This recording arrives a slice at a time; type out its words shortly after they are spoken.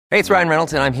Hey, it's Ryan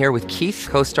Reynolds, and I'm here with Keith,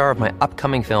 co-star of my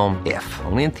upcoming film, If,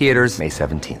 only in theaters May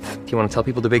 17th. Do you want to tell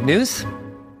people the big news?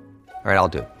 All right, I'll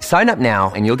do it. Sign up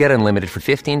now and you'll get unlimited for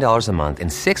 $15 a month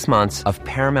and 6 months of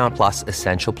Paramount Plus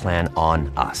Essential Plan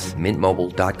on us.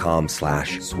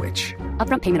 MintMobile.com/switch.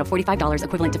 Upfront payment of $45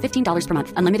 equivalent to $15 per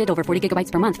month. Unlimited over 40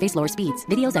 gigabytes per month. Face lower speeds.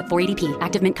 Videos at 480p.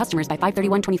 Active Mint customers by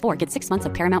 531.24 get 6 months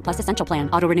of Paramount Plus Essential Plan.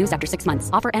 Auto renews after 6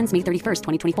 months. Offer ends May 31st,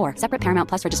 2024. Separate Paramount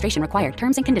Plus registration required.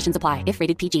 Terms and conditions apply if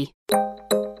rated PG.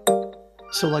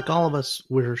 So like all of us,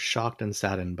 we're shocked and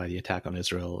saddened by the attack on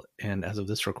Israel and, as of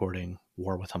this recording,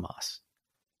 war with Hamas.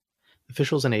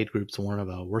 Officials and aid groups warn of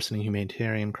a worsening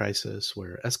humanitarian crisis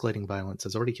where escalating violence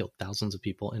has already killed thousands of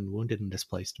people and wounded and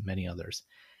displaced many others.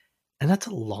 And that's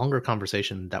a longer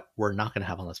conversation that we're not going to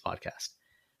have on this podcast.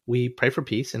 We pray for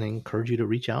peace and encourage you to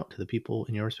reach out to the people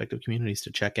in your respective communities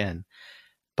to check in.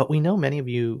 But we know many of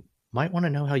you might want to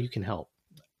know how you can help.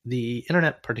 The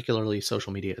internet, particularly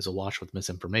social media, is awash with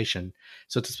misinformation,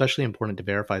 so it's especially important to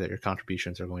verify that your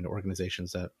contributions are going to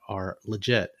organizations that are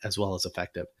legit as well as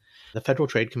effective. The Federal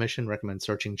Trade Commission recommends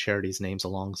searching charities' names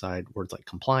alongside words like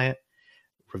compliant,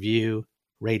 review,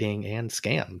 rating, and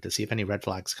scam to see if any red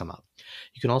flags come up.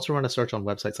 You can also run a search on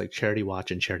websites like Charity Watch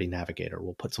and Charity Navigator.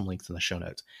 We'll put some links in the show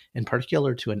notes, in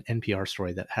particular to an NPR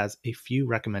story that has a few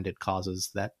recommended causes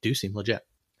that do seem legit.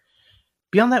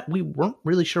 Beyond that, we weren't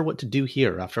really sure what to do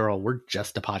here. After all, we're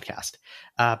just a podcast.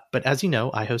 But as you know,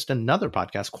 I host another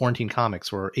podcast, Quarantine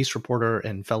Comics, where ace reporter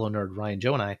and fellow nerd Ryan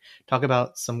Joe and I talk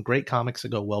about some great comics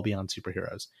that go well beyond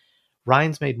superheroes.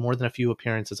 Ryan's made more than a few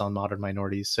appearances on Modern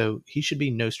Minorities, so he should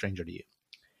be no stranger to you.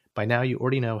 By now, you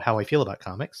already know how I feel about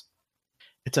comics.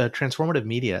 It's a transformative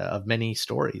media of many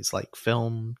stories, like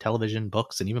film, television,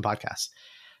 books, and even podcasts.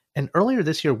 And earlier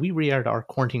this year, we re-aired our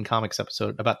Quarantine Comics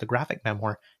episode about the graphic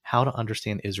memoir, How to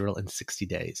Understand Israel in 60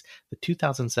 Days, the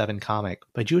 2007 comic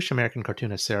by Jewish-American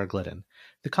cartoonist Sarah Glidden.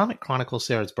 The comic chronicles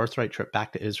Sarah's birthright trip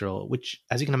back to Israel, which,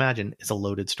 as you can imagine, is a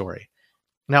loaded story.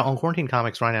 Now, on Quarantine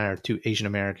Comics, Ryan and I are two Asian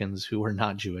Americans who are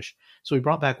not Jewish, so we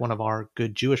brought back one of our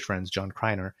good Jewish friends, John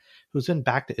Kreiner, who's been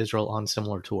back to Israel on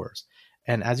similar tours.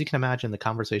 And as you can imagine, the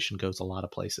conversation goes a lot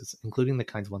of places, including the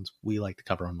kinds of ones we like to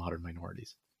cover on Modern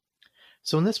Minorities.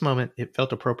 So in this moment, it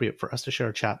felt appropriate for us to share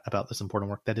a chat about this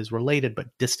important work that is related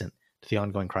but distant to the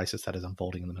ongoing crisis that is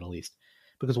unfolding in the Middle East.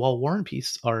 Because while war and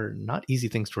peace are not easy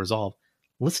things to resolve,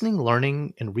 listening,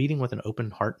 learning, and reading with an open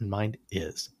heart and mind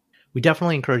is. We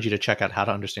definitely encourage you to check out How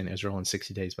to Understand Israel in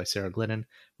 60 Days by Sarah Glidden,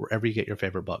 wherever you get your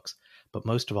favorite books. But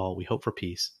most of all, we hope for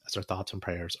peace as our thoughts and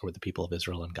prayers are with the people of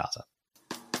Israel and Gaza.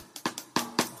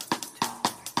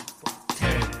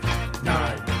 10,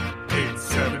 9, 8,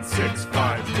 7, 6,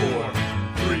 5, 4,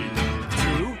 3,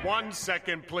 2, 1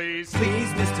 second, please. Please,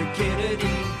 Mr. Kennedy.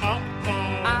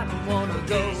 I don't want to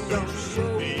go. Don't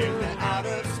shoot me in the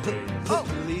outer space. Oh,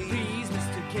 please,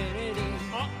 Mr. Kennedy.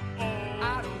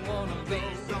 I don't want to go.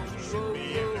 Don't shoot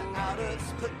me in the outer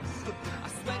space. I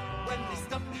sweat when they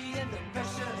stuff me in the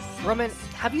pressure. Roman,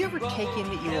 have you ever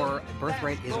taken your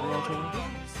Birthright Israel tour?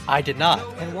 I did not.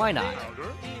 And why not?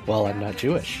 Well, I'm not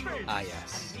Jewish. Ah,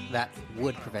 yes. That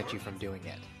would prevent you from doing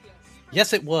it.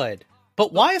 Yes, it would.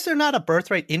 But why is there not a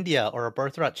Birthright India or a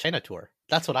Birthright China tour?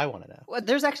 That's what I want to know. Well,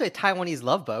 there's actually a Taiwanese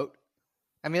love boat.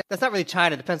 I mean, that's not really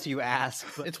China. Depends who you ask.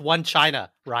 But It's one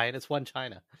China, Ryan. It's one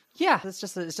China. yeah, it's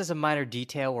just a minor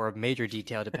detail or a major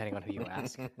detail, depending on who you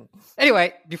ask.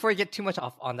 Anyway, before we get too much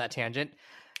off on that tangent,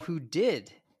 who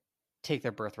did take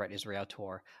their Birthright Israel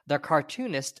tour? The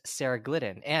cartoonist Sarah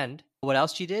Glidden. And what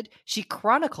else she did? She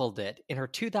chronicled it in her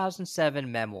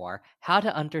 2007 memoir, How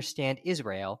to Understand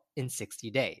Israel in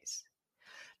 60 Days.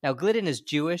 Now, Glidden is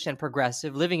Jewish and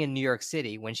progressive, living in New York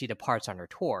City when she departs on her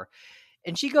tour.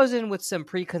 And she goes in with some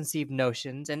preconceived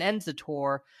notions and ends the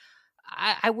tour,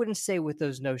 I wouldn't say with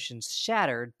those notions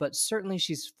shattered, but certainly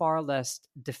she's far less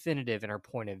definitive in her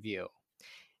point of view.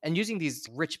 And using these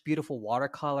rich, beautiful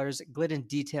watercolors, Glidden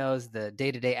details the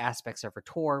day-to-day aspects of her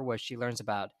tour, where she learns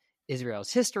about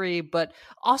Israel's history, but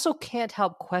also can't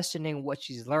help questioning what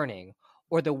she's learning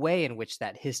or the way in which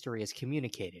that history is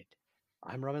communicated.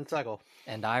 I'm Roman Segel.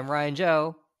 And I'm Ryan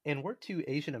Joe. And we're two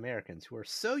Asian Americans who are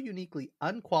so uniquely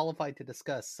unqualified to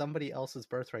discuss somebody else's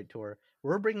Birthright tour,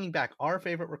 we're bringing back our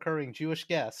favorite recurring Jewish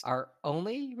guest, Our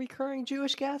only recurring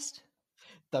Jewish guest?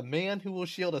 the man who will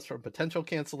shield us from potential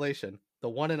cancellation, the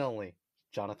one and only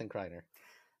Jonathan Kreiner.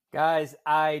 Guys,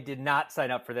 I did not sign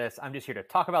up for this. I'm just here to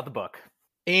talk about the book.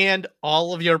 And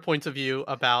all of your points of view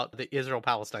about the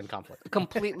Israel-Palestine conflict.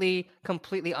 Completely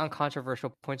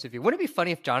uncontroversial points of view. Wouldn't it be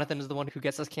funny if Jonathan is the one who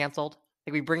gets us canceled?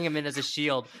 Like, we bring him in as a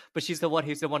shield, but he's the one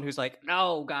who's like,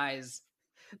 no, guys,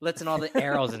 let's in all the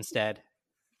arrows instead.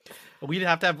 We'd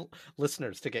have to have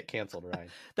listeners to get canceled, Ryan.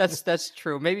 That's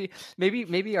true. Maybe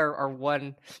our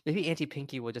one maybe Auntie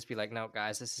Pinky will just be like, no,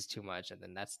 guys, this is too much, and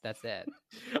then that's it.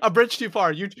 A bridge too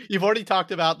far. You've already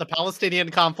talked about the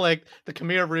Palestinian conflict, the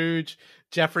Khmer Rouge,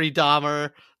 Jeffrey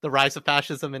Dahmer, the rise of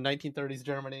fascism in 1930s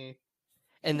Germany,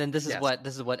 And then this is Yes.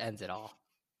 what ends it all.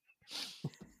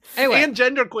 Anyway, and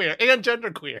genderqueer.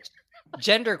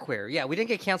 genderqueer. Yeah, we didn't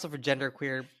get canceled for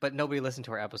genderqueer, but nobody listened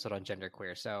to our episode on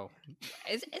genderqueer, so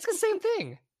it's the same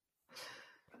thing.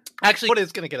 Actually, what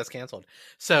is going to get us canceled?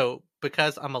 So,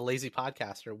 because I'm a lazy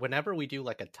podcaster, whenever we do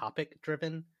like a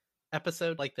topic-driven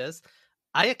episode like this,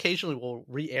 I occasionally will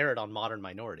re-air it on Modern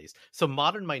Minorities. So,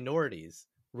 Modern Minorities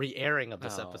re-airing of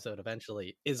this Oh. episode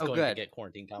eventually is Oh, going to good. get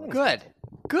quarantine comments.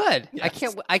 Good.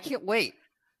 Yes. I can't wait.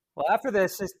 Well, after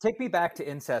this, just take me back to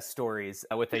incest stories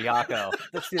with Ayako.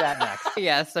 Let's do that next.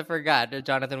 Yes, I forgot,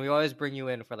 Jonathan. We always bring you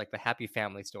in for like the happy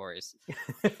family stories.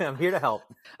 I'm here to help.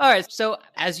 All right. So,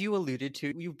 as you alluded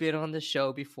to, you've been on the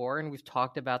show before, and we've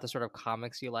talked about the sort of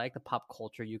comics you like, the pop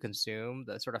culture you consume,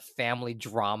 the sort of family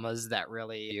dramas that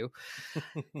really you.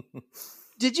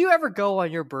 Did you ever go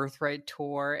on your Birthright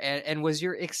tour, and was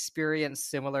your experience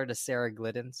similar to Sarah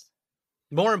Glidden's?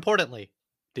 More importantly,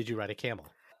 did you ride a camel?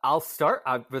 I'll start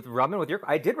with Raman with your.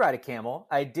 I did ride a camel.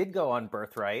 I did go on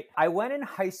Birthright. I went in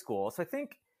high school, so I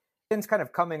think Ian's kind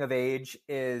of coming of age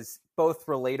is both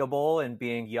relatable and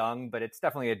being young, but it's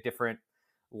definitely a different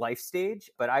life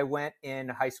stage. But I went in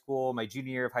high school, my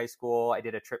junior year of high school. I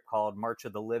did a trip called March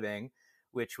of the Living,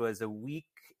 which was a week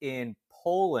in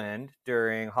Poland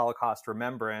during Holocaust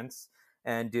Remembrance,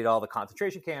 and did all the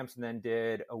concentration camps, and then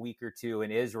did a week or two in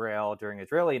Israel during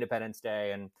Israeli Independence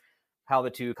Day, and how the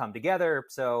two come together.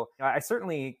 So I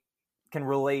certainly can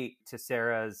relate to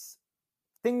Sarah's.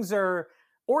 Things are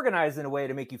organized in a way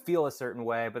to make you feel a certain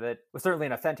way, but it was certainly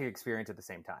an authentic experience at the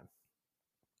same time.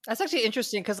 That's actually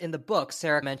interesting because in the book,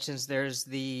 Sarah mentions there's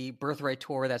the Birthright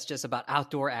tour that's just about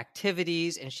outdoor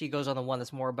activities, and she goes on the one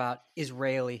that's more about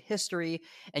Israeli history.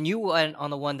 And you went on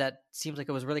the one that seems like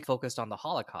it was really focused on the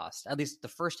Holocaust, at least the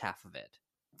first half of it.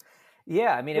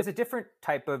 Yeah, I mean, it's a different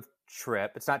type of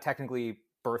trip. It's not technically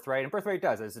Birthright, and Birthright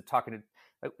does is talking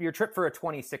to your trip for a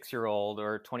 26-year-old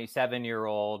or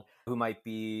 27-year-old who might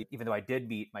be, even though I did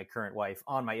meet my current wife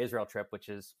on my Israel trip, which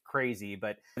is crazy,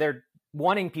 but they're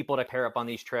wanting people to pair up on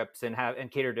these trips and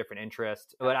cater different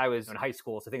interests. But I was in high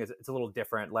school, so I think it's a little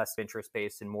different, less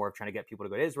interest-based and more of trying to get people to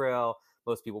go to Israel,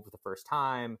 most people for the first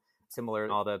time. Similar,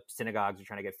 all the synagogues are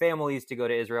trying to get families to go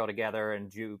to Israel together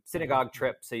and do synagogue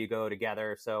trips so you go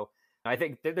together. So I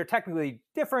think they're technically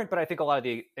different, but I think a lot of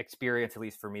the experience, at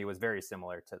least for me, was very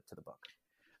similar to the book.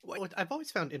 What I've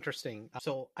always found interesting,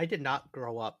 so I did not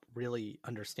grow up really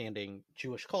understanding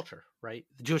Jewish culture, right?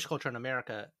 The Jewish culture in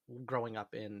America, growing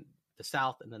up in the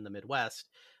South and then the Midwest,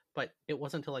 but it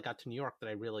wasn't until I got to New York that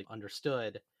I really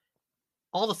understood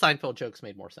all the Seinfeld jokes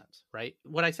made more sense, right?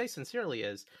 What I say sincerely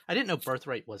is I didn't know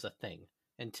Birthright was a thing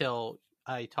until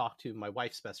I talked to my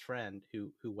wife's best friend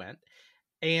who went.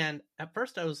 And at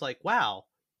first I was like, wow,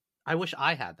 I wish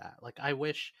I had that. Like, I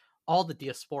wish all the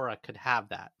diaspora could have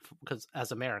that because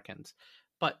as Americans.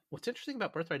 But what's interesting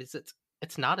about Birthright is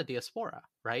it's not a diaspora,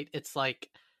 right? It's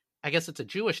like, I guess it's a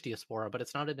Jewish diaspora, but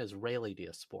it's not an Israeli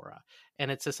diaspora.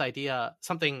 And it's this idea,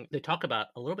 something they talk about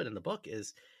a little bit in the book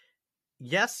is,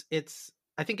 yes,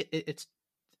 I think it's,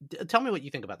 tell me what you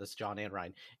think about this, John and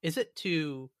Ryan. Is it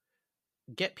to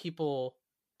get people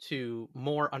to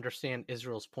more understand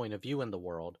Israel's point of view in the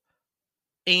world,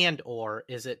 and or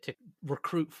is it to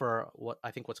recruit for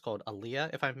what's called Aliyah,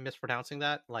 if I'm mispronouncing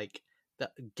that, like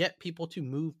get people to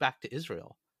move back to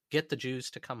Israel, get the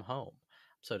Jews to come home,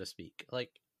 so to speak?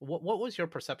 Like, what was your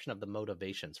perception of the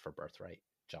motivations for Birthright,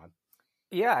 John?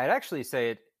 Yeah, I'd actually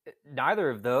say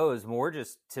neither of those, more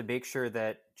just to make sure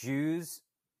that Jews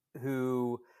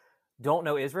who don't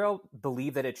know Israel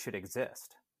believe that it should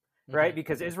exist. Right?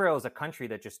 Because Israel is a country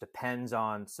that just depends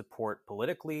on support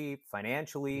politically,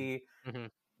 financially,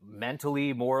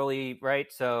 mentally, morally, right?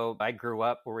 So I grew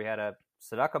up where we had a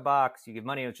tzedakah box. You give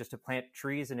money, it's just to plant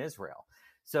trees in Israel.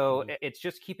 So it's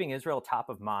just keeping Israel top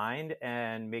of mind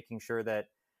and making sure that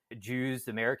Jews,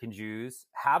 American Jews,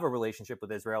 have a relationship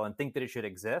with Israel and think that it should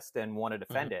exist and want to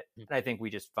defend it. And I think we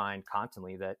just find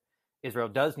constantly that Israel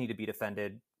does need to be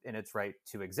defended in its right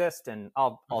to exist. And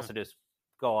I'll also just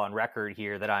go on record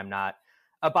here that I'm not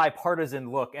a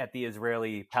bipartisan look at the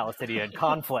Israeli-Palestinian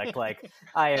conflict. Like,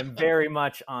 I am very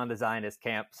much on the Zionist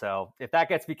camp. So if that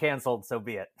gets me canceled, so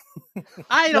be it.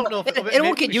 I don't know. It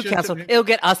won't get you canceled. It'll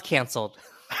get us canceled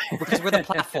because we're the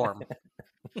platform.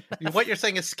 What you're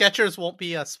saying is Skechers won't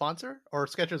be a sponsor, or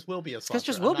Skechers will be a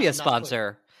sponsor? Skechers will be a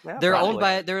sponsor. Yeah, they're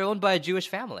probably. owned by a Jewish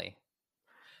family.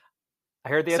 I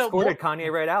heard they So escorted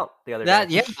Kanye right out the other That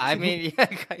day. yeah, I mean, yeah,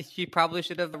 she probably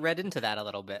should have read into that a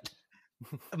little bit.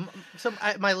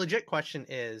 My legit question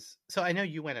is, so I know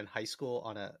you went in high school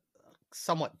on a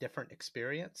somewhat different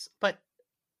experience, but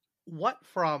what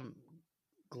from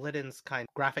Glidden's kind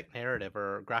of graphic narrative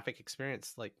or graphic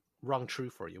experience like rung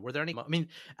true for you? Were there any, I mean,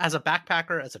 as a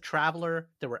backpacker, as a traveler,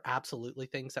 there were absolutely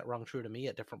things that rung true to me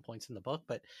at different points in the book,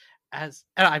 but and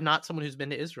I'm not someone who's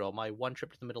been to Israel. My one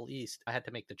trip to the Middle East, I had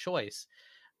to make the choice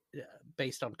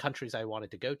based on countries I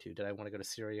wanted to go to. Did I want to go to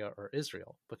Syria or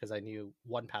Israel? Because I knew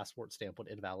one passport stamp would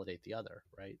invalidate the other,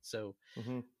 right? So,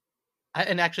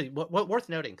 and actually, what worth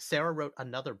noting, Sarah wrote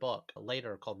another book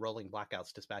later called Rolling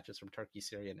Blackouts, Dispatches from Turkey,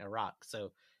 Syria, and Iraq.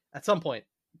 So at some point,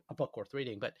 a book worth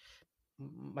reading. But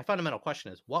my fundamental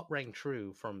question is, what rang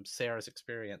true from Sarah's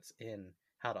experience in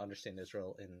How to Understand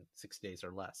Israel in 60 Days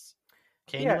or Less?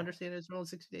 Can you understand Israel in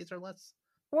 60 days or less?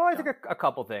 Well, I think a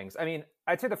couple things. I mean,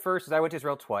 I'd say the first is I went to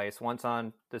Israel twice, once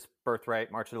on this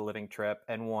Birthright March of the Living trip,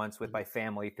 and once with my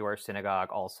family through our synagogue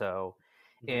also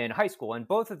in high school. And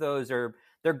both of those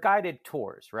they're guided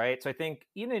tours, right? So I think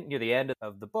even near the end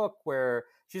of the book where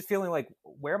she's feeling like,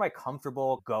 where am I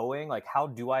comfortable going? Like, how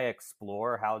do I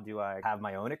explore? How do I have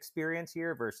my own experience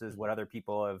here versus what other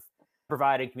people have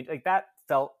provided? Like that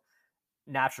felt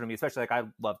natural to me, especially like I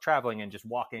love traveling and just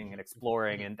walking and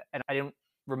exploring. And I didn't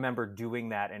remember doing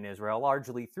that in Israel,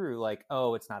 largely through like,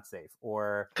 oh, it's not safe,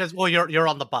 or because you're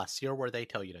on the bus, you're where they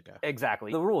tell you to go.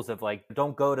 Exactly, the rules of like,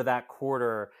 don't go to that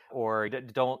quarter, or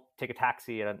don't take a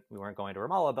taxi. And we weren't going to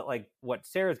Ramallah, but like what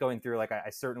Sarah's going through, like I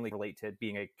certainly relate to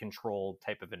being a controlled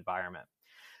type of environment.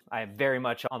 I am very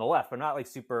much on the left, but not like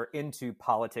super into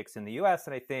politics in the US.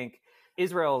 And I think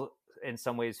Israel in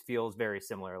some ways feels very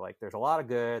similar. Like there's a lot of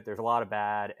good, there's a lot of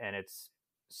bad, and it's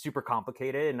super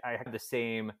complicated. And I have the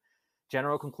same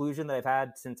general conclusion that I've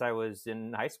had since I was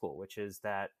in high school, which is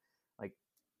that like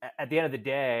at the end of the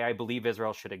day, I believe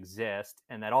Israel should exist,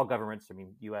 and that all governments, I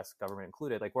mean, US government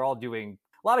included, like we're all doing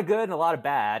a lot of good and a lot of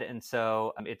bad. And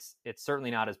so it's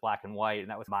certainly not as black and white. And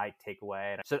that was my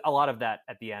takeaway. And so a lot of that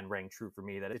at the end rang true for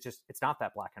me, that it's not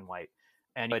that black and white.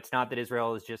 And it's not that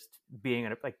Israel is just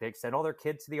being like they send all their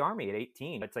kids to the army at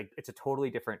 18. It's like, it's a totally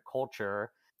different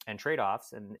culture and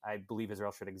trade-offs. And I believe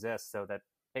Israel should exist, so that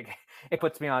it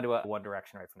puts me onto a one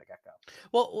direction right from the get-go.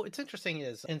 Well, what's interesting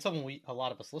is, and someone a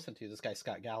lot of us listen to, this guy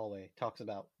Scott Galloway talks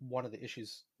about one of the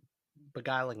issues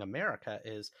beguiling America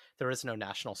is there is no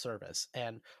national service.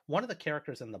 And one of the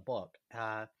characters in the book,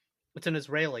 it's an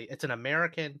Israeli, it's an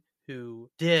American who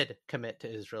did commit to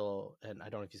Israel, and I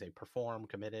don't know if you say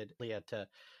committed to,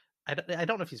 I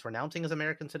don't know if he's renouncing his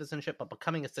American citizenship, but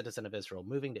becoming a citizen of Israel,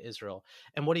 moving to Israel.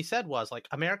 And what he said was like,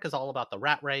 America's all about the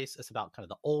rat race. It's about kind of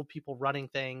the old people running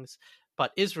things.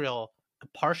 But Israel,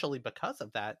 partially because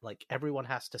of that, like everyone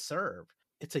has to serve.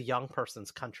 It's a young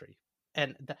person's country.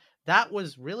 And that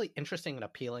was really interesting and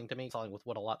appealing to me, talking with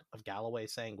what a lot of Galloway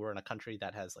is saying. We're in a country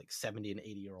that has like 70 and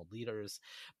 80-year-old leaders.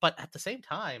 But at the same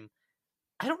time,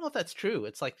 I don't know if that's true.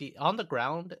 It's like the on the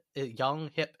ground, young,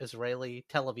 hip Israeli,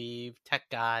 Tel Aviv, tech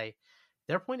guy,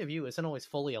 their point of view isn't always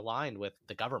fully aligned with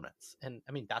the government's. And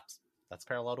I mean, that's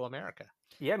parallel to America.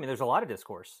 Yeah, I mean, there's a lot of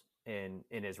discourse in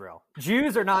Israel.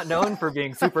 Jews are not known for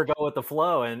being super go with the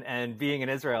flow, and being in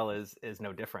Israel is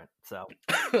no different. So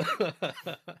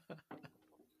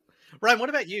Ryan, what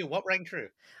about you? What rang true?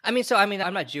 I'm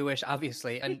not Jewish,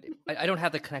 obviously, and I don't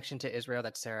have the connection to Israel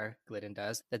that Sarah Glidden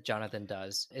does, that Jonathan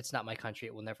does. It's not my country.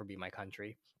 It will never be my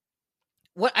country.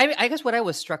 I guess what I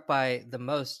was struck by the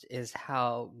most is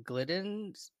how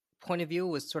Glidden's point of view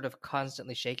was sort of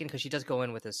constantly shaken, because she does go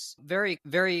in with this very,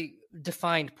 very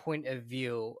defined point of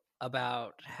view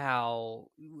about how,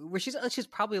 where she's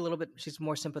probably a little bit, she's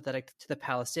more sympathetic to the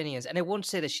Palestinians. And I won't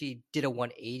say that she did a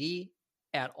 180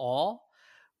 at all,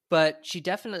 but she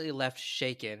definitely left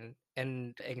shaken,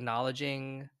 and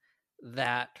acknowledging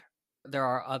that there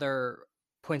are other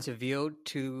points of view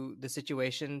to the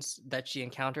situations that she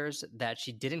encounters that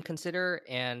she didn't consider.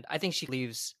 And I think she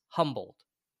leaves humbled.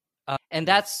 And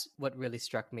that's what really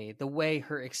struck me. The way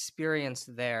her experience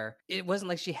there, it wasn't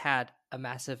like she had a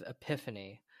massive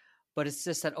epiphany, but it's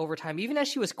just that over time, even as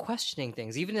she was questioning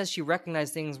things, even as she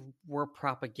recognized things were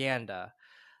propaganda,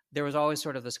 there was always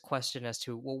sort of this question as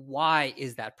to, well, why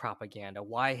is that propaganda?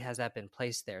 Why has that been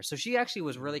placed there? So she actually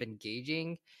was really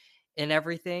engaging in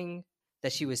everything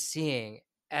that she was seeing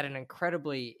at an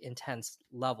incredibly intense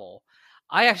level.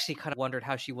 I actually kind of wondered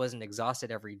how she wasn't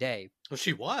exhausted every day. Well,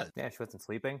 she was. yeah, she wasn't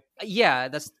sleeping. Yeah,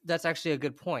 that's actually a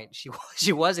good point.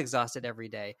 She was exhausted every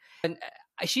day. And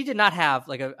she did not have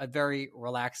like a very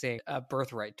relaxing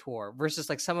birthright tour versus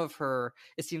like some of her.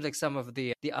 It seems like some of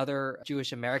the other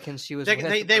Jewish Americans she was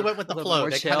with They were went with a the little flow. more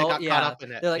They chill. kind of got Yeah, caught up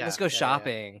in it. they're like, Yeah, let's go yeah, yeah.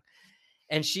 shopping.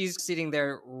 And she's sitting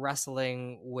there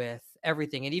wrestling with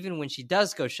everything. And even when she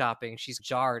does go shopping, she's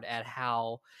jarred at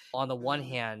how, on the one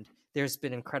hand, there's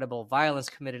been incredible violence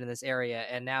committed in this area,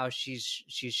 and now she's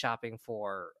shopping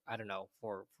for, I don't know,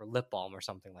 for lip balm or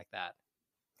something like that.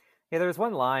 Yeah, there's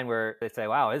one line where they say,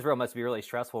 "Wow, Israel must be really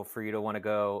stressful for you to want to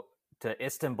go to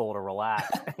Istanbul to relax."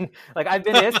 Like, I've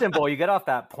been to Istanbul. You get off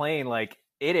that plane, like,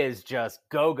 it is just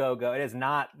go, go, go. It is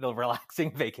not the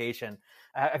relaxing vacation.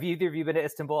 Have either of you been to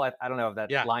Istanbul? I don't know if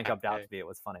that line jumped out to me. It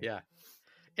was funny. Yeah,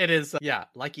 it is. Yeah,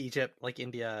 like Egypt, like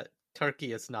India,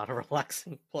 Turkey is not a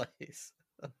relaxing place.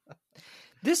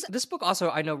 This book also,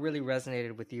 I know, really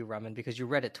resonated with you, Raman, because you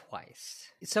read it twice.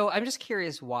 So I'm just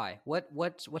curious why.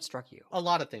 What struck you? A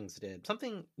lot of things did.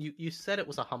 Something you said it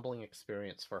was a humbling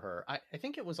experience for her. I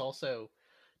think it was also,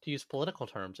 to use political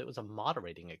terms, it was a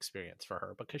moderating experience for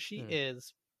her because she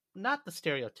is not the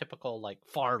stereotypical like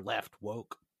far left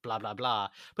woke blah blah blah,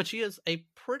 but she is a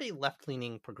pretty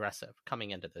left-leaning progressive coming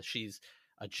into this. She's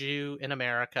a Jew in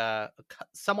America, a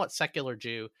somewhat secular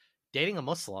Jew, dating a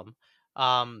Muslim,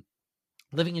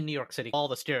 living in New York City, all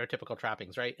the stereotypical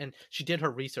trappings, right? And she did her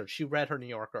research. She read her New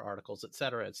Yorker articles, et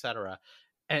cetera, et cetera.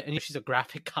 And she's a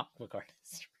graphic comic book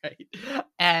artist, right?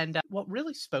 And what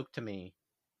really spoke to me,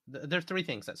 there are three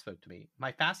things that spoke to me.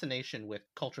 My fascination with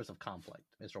cultures of conflict: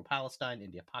 Israel-Palestine,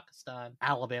 India-Pakistan,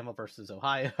 Alabama versus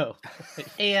Ohio,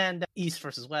 and East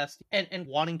versus West, and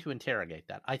wanting to interrogate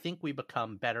that. I think we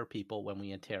become better people when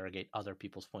we interrogate other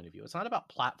people's point of view. It's not about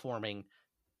platforming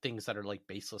things that are like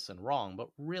baseless and wrong, but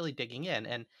really digging in.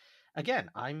 And again,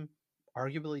 I'm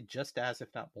arguably just as, if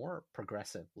not more,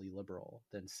 progressively liberal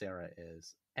than Sarah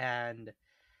is. And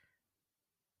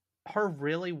her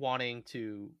really wanting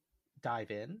to dive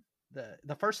in,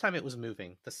 the first time it was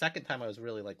moving. The second time I was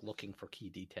really like looking for key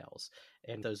details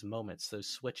and those moments, those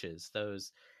switches,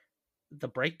 the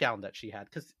breakdown that she had,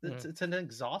 because it's an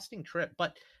exhausting trip.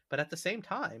 But at the same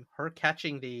time, her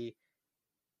catching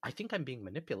I think I'm being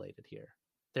manipulated here.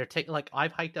 They're taking, like,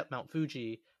 I've hiked up Mount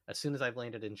Fuji as soon as I've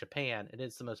landed in Japan. It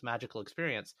is the most magical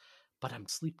experience, but I'm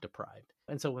sleep deprived.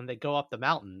 And so when they go up the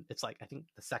mountain, it's like, I think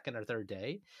the second or third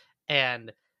day.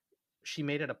 And she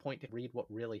made it a point to read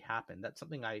what really happened. That's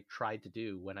something I tried to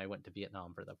do when I went to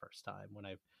Vietnam for the first time, when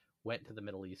I went to the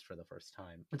Middle East for the first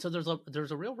time. And so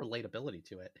there's a real relatability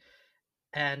to it.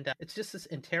 And it's just this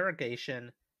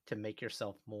interrogation to make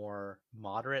yourself more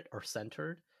moderate or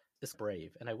centered. It's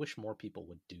brave. And I wish more people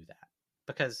would do that.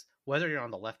 Because whether you're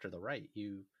on the left or the right,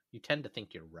 you tend to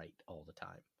think you're right all the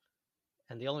time.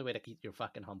 And the only way to eat your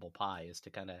fucking humble pie is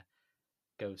to kind of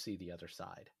go see the other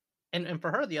side. And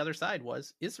for her, the other side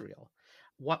was Israel.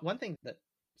 One thing that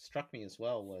struck me as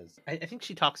well was, I think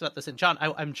she talks about this. And John,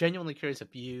 I'm genuinely curious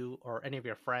if you or any of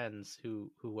your friends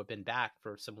who have been back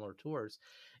for similar tours,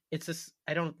 it's this,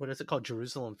 what is it called?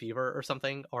 Jerusalem fever or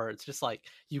something? Or it's just like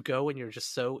you go and you're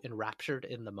just so enraptured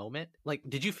in the moment. Like,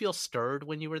 did you feel stirred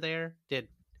when you were there? Did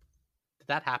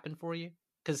that happen for you?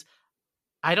 Because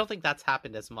I don't think that's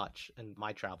happened as much in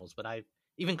my travels, but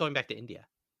even going back to India,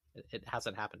 it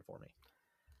hasn't happened for me.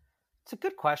 It's a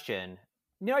good question.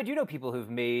 I do know people who've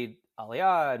made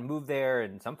Aliyah and moved there,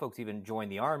 and some folks even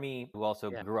joined the army who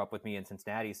also grew up with me in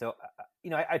Cincinnati. So,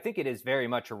 I think it is very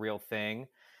much a real thing.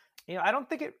 I don't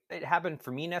think it happened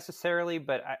for me necessarily,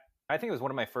 but I think it was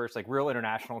one of my first like real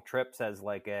international trips as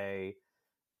like a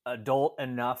adult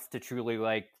enough to truly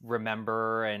like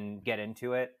remember and get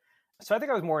into it. So I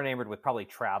think I was more enamored with probably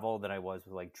travel than I was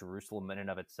with like Jerusalem in and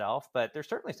of itself. But there's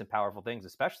certainly some powerful things,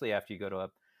 especially after you go to a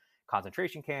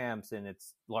concentration camps and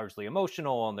it's largely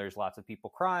emotional and there's lots of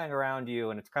people crying around you.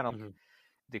 And it's kind of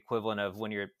the equivalent of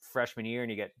when you're freshman year and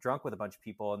you get drunk with a bunch of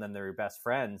people and then they're your best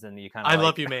friends and you kind of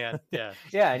love you, man. Yeah.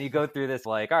 Yeah. And you go through this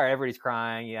like, all right, everybody's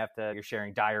crying. You're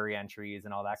sharing diary entries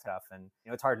and all that stuff. And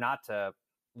it's hard not to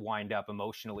wind up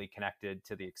emotionally connected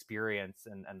to the experience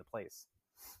and the place.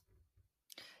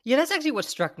 Yeah, that's actually what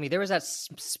struck me. There was that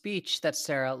speech that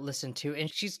Sarah listened to, and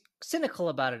she's cynical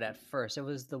about it at first. It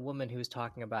was the woman who was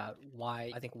talking about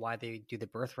why they do the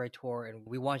birthright tour, and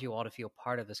we want you all to feel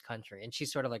part of this country. And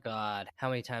she's sort of like, God, how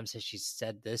many times has she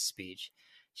said this speech?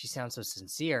 She sounds so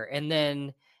sincere. And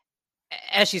then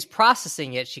as she's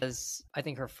processing it, she does, I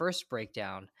think, her first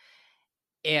breakdown.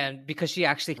 And because she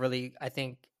actually really, I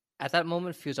think, at that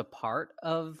moment feels a part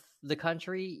of the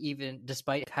country, even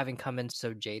despite having come in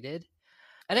so jaded.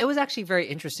 And it was actually very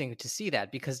interesting to see that,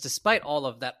 because despite all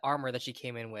of that armor that she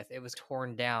came in with, it was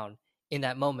torn down in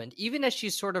that moment, even as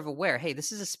she's sort of aware, hey,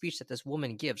 this is a speech that this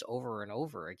woman gives over and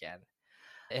over again.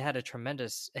 it had a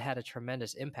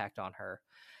tremendous impact on her.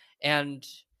 And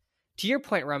to your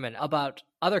point, Raman, about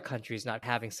other countries not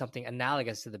having something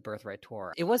analogous to the Birthright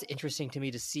Tour, it was interesting to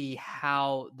me to see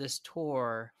how this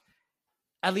tour,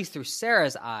 at least through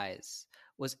Sarah's eyes,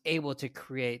 was able to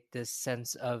create this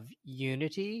sense of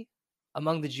unity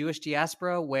among the Jewish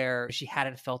diaspora where she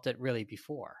hadn't felt it really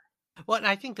before. Well, and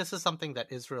I think this is something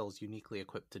that Israel is uniquely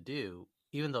equipped to do,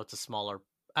 even though it's a smaller.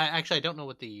 I don't know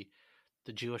what the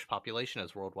Jewish population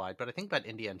is worldwide, but I think about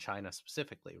India and China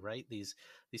specifically, right? These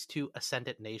two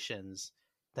ascendant nations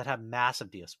that have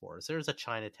massive diasporas. There's a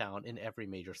Chinatown in every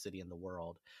major city in the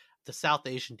world. The South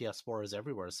Asian diaspora is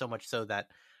everywhere, so much so that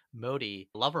Modi,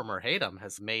 love him or hate him,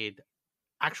 has made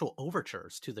actual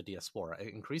overtures to the diaspora,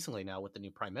 increasingly now with the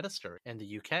new prime minister in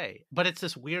the UK. But it's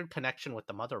this weird connection with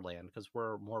the motherland because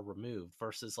we're more removed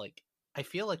versus, like, I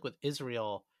feel like with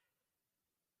Israel,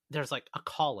 there's like a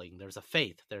calling, there's a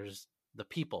faith, there's the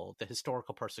people, the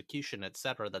historical persecution,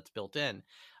 etc., that's built in.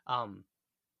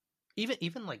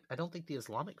 Even like, I don't think the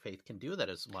Islamic faith can do that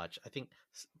as much. I think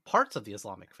parts of the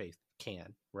Islamic faith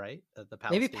can, right? The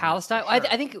Maybe Palestinians, Palestine. for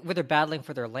sure. I think where they're battling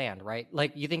for their land, right?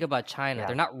 Like you think about China, Yeah.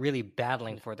 they're not really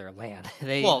battling for their land. And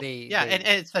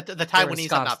it's the Taiwanese have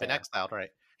ensconced not been there. exiled,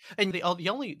 right? And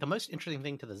the most interesting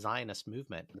thing to the Zionist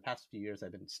movement in the past few years,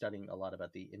 I've been studying a lot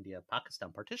about the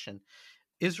India-Pakistan partition.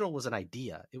 Israel was an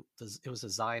idea. It was a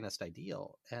Zionist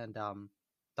ideal, and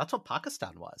that's what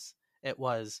Pakistan was. It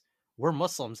was, we're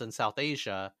Muslims in South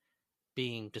Asia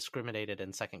being discriminated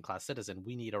and second-class citizen.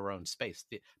 We need our own space.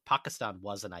 Pakistan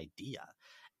was an idea,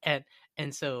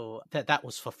 and so that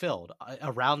was fulfilled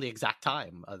around the exact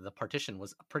time. The partition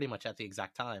was pretty much at the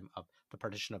exact time of the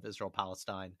partition of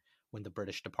Israel-Palestine when the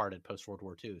British departed post World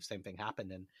War II. Same thing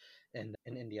happened in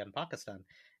India and Pakistan,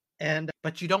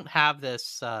 but you don't have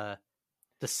this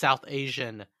the South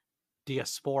Asian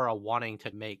diaspora wanting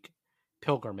to make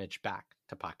pilgrimage back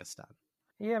to Pakistan.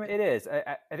 Yeah, I mean, it is.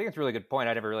 I think it's a really good point.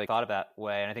 I never really thought of that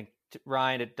way, and I think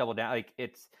Ryan to double down. Like the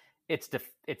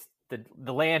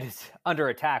land is under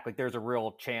attack. Like there's a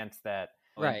real chance that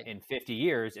Right. in 50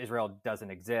 years Israel doesn't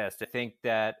exist. I think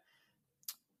that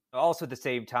also at the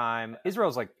same time,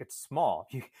 Israel's like, it's small.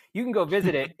 You can go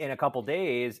visit it in a couple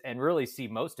days and really see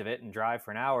most of it and drive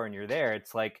for an hour and you're there.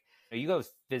 It's like you go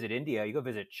visit India, you go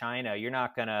visit China. You're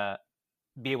not gonna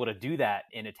be able to do that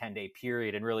in a 10-day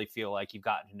period and really feel like you've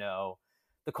gotten to know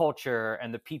the culture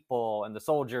and the people and the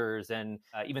soldiers and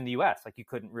even the US. Like you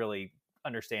couldn't really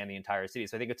understand the entire city.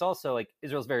 So I think it's also like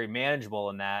Israel's very manageable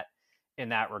in that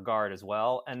regard as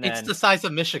well. And then It's the size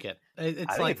of Michigan. It's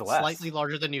think like it's less. slightly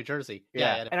larger than New Jersey.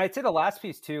 Yeah. And I'd say the last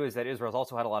piece too is that Israel's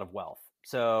also had a lot of wealth.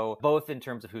 So both in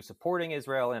terms of who's supporting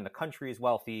Israel and the country is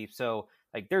wealthy. So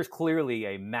like there's clearly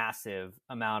a massive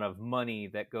amount of money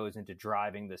that goes into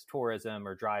driving this tourism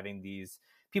or driving these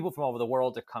people from all over the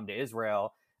world to come to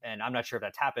Israel. And I'm not sure if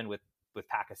that's happened with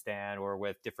Pakistan or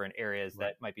with different areas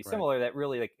that might be similar, that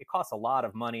really like it costs a lot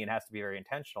of money and has to be very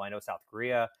intentional. I know South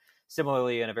Korea,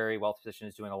 similarly in a very wealthy position,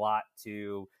 is doing a lot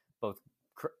to both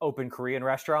open Korean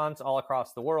restaurants all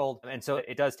across the world. And so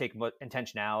it does take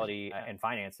intentionality and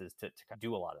finances to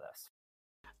do a lot of this.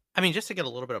 I mean, just to get a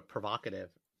little bit of provocative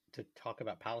to talk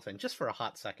about Palestine, just for a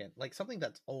hot second, like something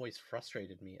that's always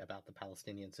frustrated me about the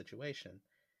Palestinian situation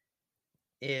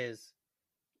is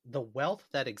the wealth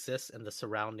that exists in the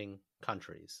surrounding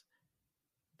countries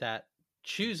that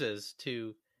chooses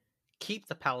to keep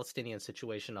the Palestinian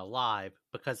situation alive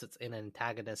because it's an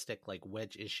antagonistic like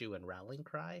wedge issue and rallying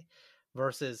cry,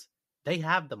 versus they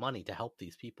have the money to help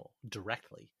these people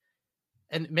directly.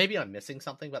 And maybe I'm missing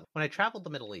something, but when I traveled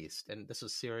the Middle East, and this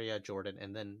was Syria, Jordan,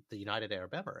 and then the United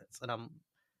Arab Emirates, and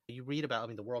you read about, I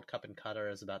mean, the World Cup in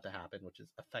Qatar is about to happen, which is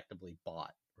effectively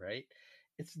bought, right?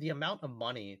 It's the amount of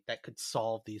money that could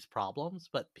solve these problems,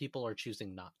 but people are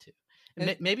choosing not to.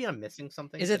 And maybe I'm missing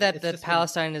something. Is it but that it's just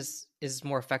Palestine is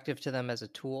more effective to them as a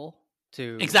tool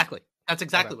to exactly? That's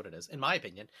exactly what it is, in my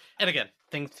opinion. And again,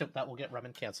 things that will get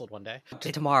Remen canceled one day.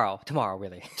 tomorrow,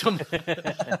 really.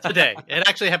 Today. It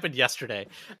actually happened yesterday.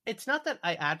 It's not that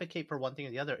I advocate for one thing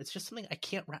or the other. It's just something I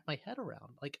can't wrap my head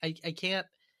around. Like I can't.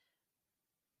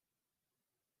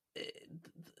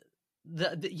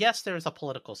 Yes, there's a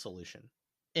political solution,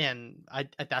 and I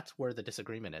that's where the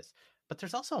disagreement is. But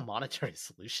there's also a monetary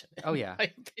solution. Oh, yeah. In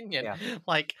my opinion. Yeah.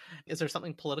 Like, is there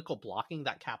something political blocking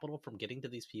that capital from getting to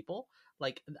these people?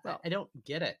 Like, I don't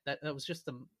get it. That was just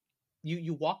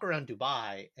you walk around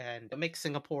Dubai and it makes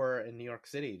Singapore and New York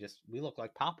City we look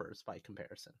like paupers by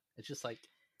comparison. It's just like,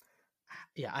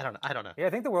 yeah, I don't know. Yeah,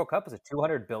 I think the World Cup is a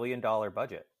 $200 billion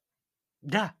budget.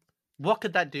 Yeah, what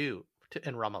could that do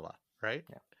in Ramallah, right?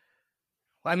 Yeah.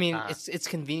 I mean, it's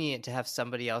convenient to have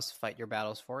somebody else fight your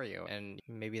battles for you, and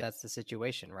maybe that's the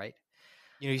situation, right?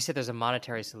 You said there's a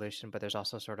monetary solution, but there's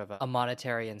also sort of a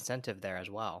monetary incentive there as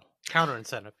well. Counter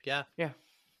incentive, yeah. Yeah.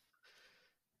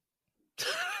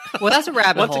 Well, that's a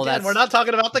rabbit Once hole. again, we're not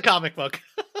talking about the comic book.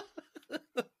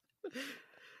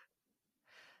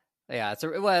 Yeah, it's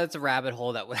a rabbit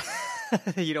hole that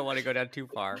you don't want to go down too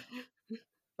far,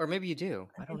 or maybe you do.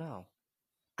 I don't know.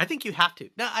 I think you have to.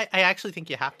 No, I actually think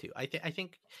you have to. I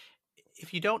think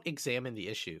if you don't examine the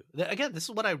issue, again, this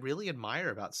is what I really admire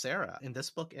about Sarah in this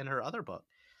book and her other book.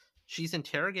 She's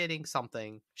interrogating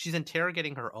something. She's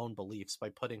interrogating her own beliefs by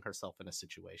putting herself in a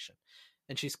situation,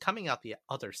 and she's coming out the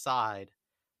other side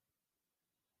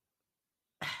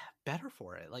better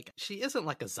for it. Like, she isn't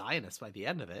like a Zionist by the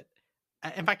end of it.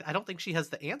 In fact, I don't think she has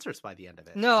the answers by the end of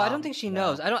it. No, I don't think she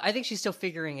knows. I think she's still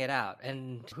figuring it out,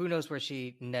 and who knows where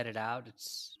she netted out.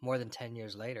 It's more than 10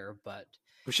 years later, but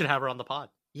we should have her on the pod.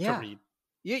 Yeah, to read.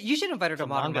 You should invite her to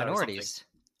Modern Minorities.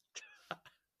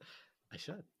 I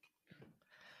should.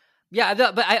 Yeah,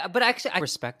 but actually, I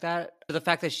respect that. The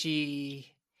fact that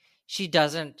she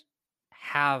doesn't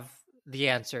have the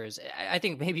answers. I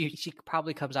think maybe she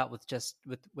probably comes out with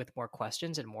with more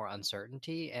questions and more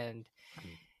uncertainty, and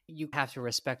you have to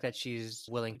respect that she's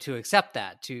willing to accept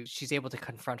that. She's able to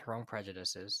confront her own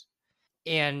prejudices,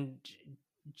 and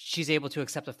she's able to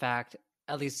accept the fact,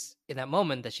 at least in that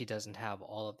moment, that she doesn't have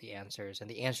all of the answers, and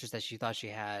the answers that she thought she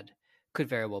had could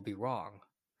very well be wrong.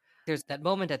 There's that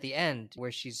moment at the end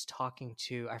where she's talking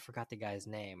to, I forgot the guy's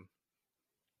name,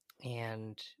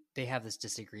 and they have this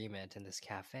disagreement in this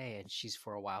cafe, and she's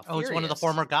for a while furious. It's one of the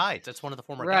former guides. It's one of the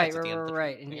former guides at the end of the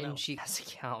right. And she has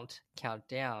to count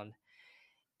down.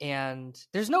 And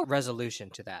there's no resolution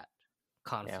to that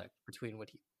conflict between what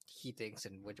he thinks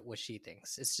and what she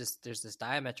thinks. It's just there's this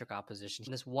diametric opposition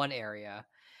in this one area,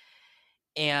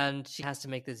 and she has to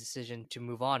make the decision to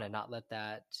move on and not let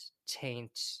that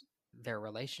taint their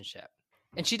relationship.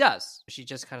 And she does. She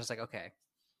just kind of is like, okay,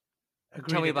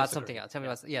 tell me about something else. Tell me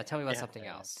about something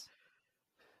else.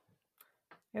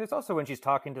 Yeah, there's also when she's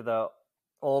talking to the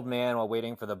old man while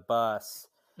waiting for the bus,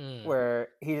 where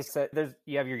he just said,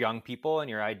 you have your young people and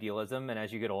your idealism, and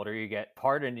as you get older, you get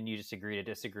pardoned and you just agree to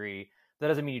disagree. That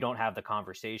doesn't mean you don't have the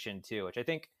conversation too, which I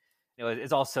think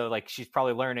is also like she's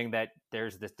probably learning that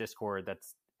there's this discord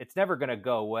it's never going to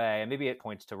go away. And maybe it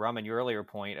points to Raman, your earlier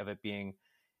point of it being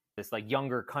this like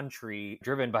younger country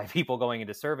driven by people going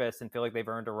into service and feel like they've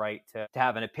earned a right to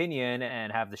have an opinion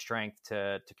and have the strength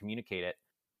to communicate it,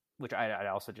 which I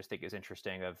also just think is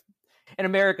interesting. Of in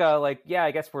America, like, yeah,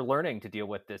 I guess we're learning to deal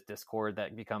with this discord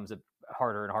that becomes a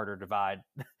harder and harder divide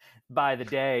by the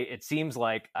day. It seems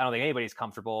like I don't think anybody's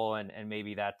comfortable, and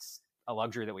maybe that's a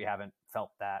luxury that we haven't felt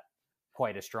that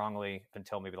quite as strongly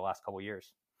until maybe the last couple of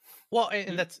years. Well,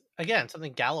 and that's, again,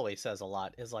 something Galloway says a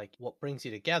lot is like what brings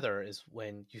you together is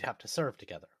when you have to serve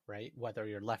together, right? Whether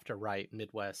you're left or right,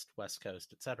 Midwest, West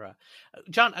Coast, etc.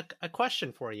 John, a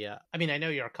question for you. I mean, I know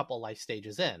you're a couple life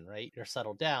stages in, right? You're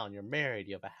settled down, you're married,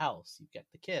 you have a house, you get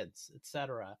the kids,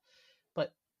 etc.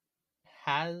 But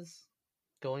has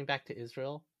going back to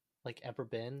Israel like ever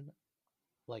been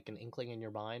like an inkling in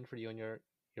your mind for you and your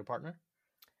partner?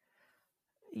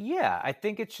 Yeah, I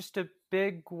think it's just a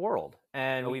big world,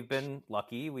 and we've been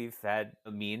lucky. We've had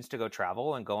a means to go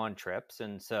travel and go on trips,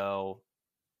 and so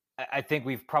I think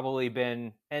we've probably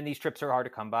been, and these trips are hard to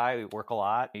come by. We work a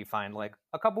lot. You find like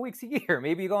a couple weeks a year,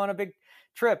 maybe you go on a big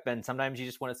trip, and sometimes you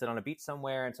just want to sit on a beach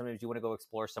somewhere, and sometimes you want to go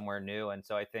explore somewhere new. And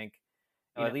so I think,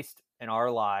 at least in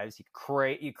our lives, you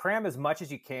cram as much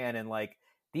as you can in like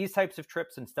these types of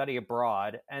trips and study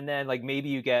abroad, and then like maybe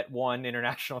you get one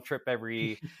international trip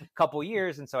every couple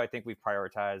years. And so I think we've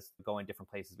prioritized going different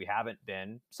places we haven't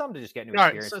been, some to just get new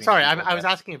experience. Right, sorry, I was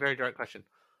asking a very direct question.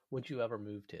 Would you ever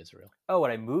move to Israel? Oh,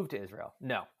 would I move to Israel?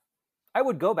 No. I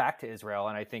would go back to Israel,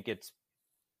 and I think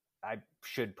I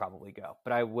should probably go,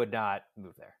 but I would not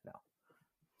move there. No.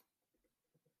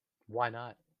 Why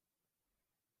not?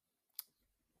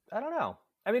 I don't know.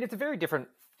 I mean, it's a very different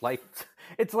life.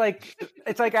 It's like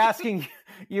asking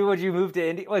you, would you move to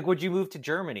India? Like, would you move to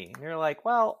Germany? And you're like,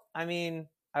 well, I mean,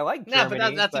 I like Germany. No,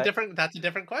 but that's a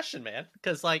different question, man.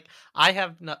 Because like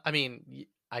I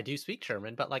do speak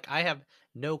German, but like I have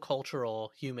no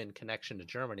cultural human connection to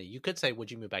Germany. You could say,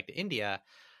 would you move back to India?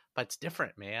 But it's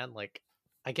different, man. Like,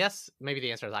 I guess maybe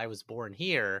the answer is I was born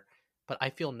here, but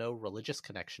I feel no religious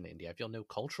connection to India. I feel no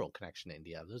cultural connection to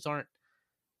India. Those aren't.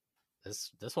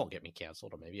 This won't get me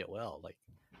canceled, or maybe it will. Like,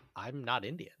 I'm not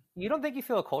Indian. You don't think you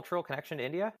feel a cultural connection to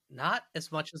India? Not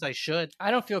as much as I should. I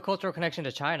don't feel a cultural connection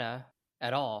to China.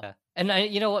 at all.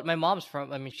 And you know what? My mom's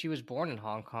from, I mean, she was born in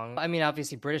Hong Kong. I mean,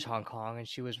 obviously British Hong Kong, and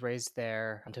she was raised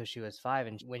there until she was 5.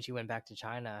 And when she went back to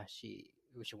China, she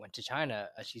went to China,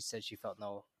 she said she felt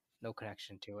no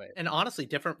connection to it. And honestly,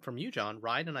 different from you, John,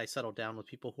 Ryan and I settled down with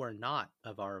people who are not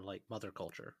of our like mother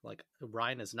culture. Like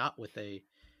Ryan is not with a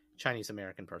Chinese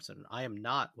American person. I am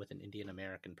not with an Indian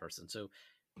American person. So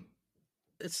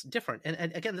it's different.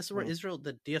 And again, this is where Israel,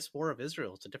 the diaspora of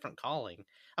Israel, it's a different calling.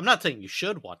 I'm not saying you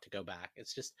should want to go back.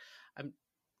 It's just I'm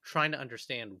trying to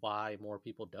understand why more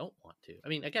people don't want to. I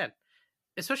mean, again,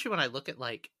 especially when I look at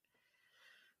like,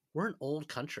 we're an old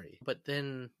country, but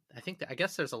then I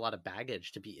guess there's a lot of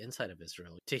baggage to be inside of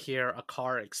Israel. To hear a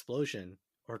car explosion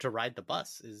or to ride the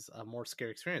bus is a more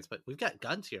scary experience. But we've got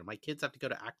guns here. My kids have to go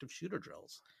to active shooter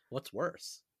drills. What's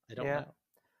worse? I don't know.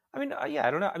 I mean, I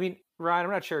don't know. I mean, Ryan,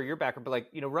 I'm not sure your background, but like,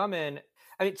 you know, Raman,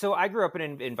 I mean, so I grew up in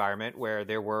an environment where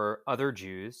there were other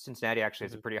Jews. Cincinnati actually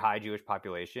has a pretty high Jewish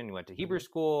population. We went to Hebrew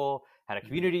school, had a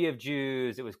community of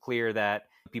Jews. It was clear that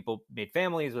people made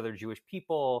families with other Jewish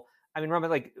people. I mean, Raman,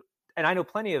 like, and I know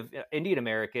plenty of Indian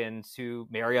Americans who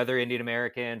marry other Indian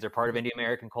Americans or part of Indian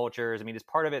American cultures. I mean, is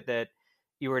part of it that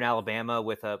you were in Alabama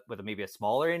with maybe a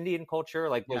smaller Indian culture?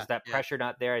 Like, was that pressure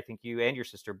not there? I think you and your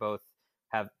sister both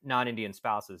have non-Indian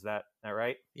spouses. Is that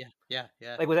right? Yeah.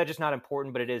 Like, was that just not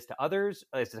important, but it is to others?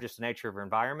 Is it just the nature of your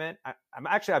environment?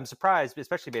 I'm surprised,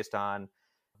 especially based on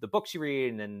the books you read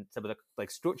and then some of the like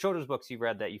children's books you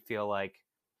read, that you feel like,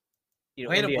 you know,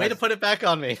 way to put it back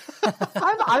on me.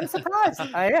 I'm surprised.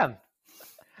 I am.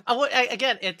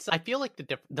 Again, I feel like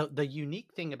the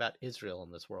unique thing about Israel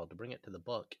in this world, to bring it to the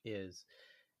book, is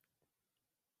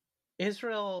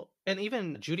Israel and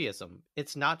even Judaism,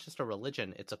 it's not just a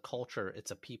religion, it's a culture,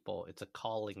 it's a people, it's a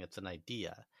calling, it's an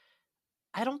idea.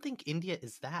 I don't think India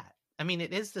is that. I mean,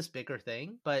 it is this bigger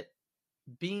thing, but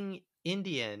being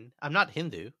Indian, I'm not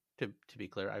Hindu, to be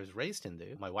clear. I was raised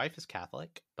Hindu. My wife is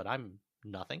Catholic, but I'm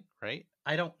nothing, right?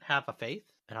 I don't have a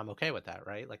faith, and I'm okay with that,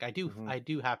 right? Like I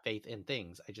do have faith in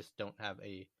things. I just don't have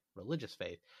a religious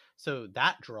faith. So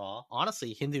that draw,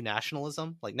 honestly, Hindu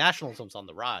nationalism, like nationalism's on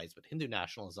the rise, but Hindu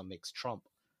nationalism makes Trump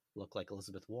look like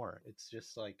Elizabeth Warren. It's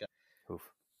just like,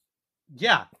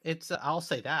 yeah, it's, I'll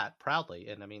say that proudly.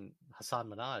 And I mean, Hassan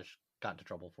Minhaj got into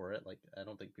trouble for it. Like, I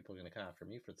don't think people are going to come after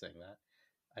me for saying that.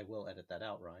 I will edit that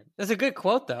out, Ryan. That's a good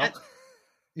quote, though.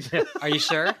 Are you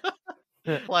sure?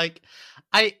 Like,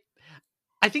 I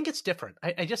think it's different.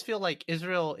 I just feel like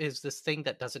Israel is this thing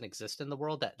that doesn't exist in the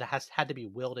world, that has had to be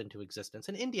willed into existence.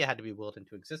 And India had to be willed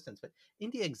into existence, but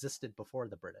India existed before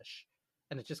the British.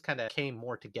 And it just kind of came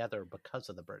more together because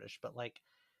of the British. But like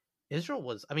Israel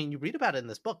was, I mean, you read about it in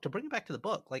this book, to bring it back to the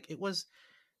book, like it was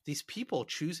these people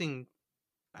choosing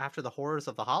after the horrors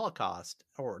of the Holocaust,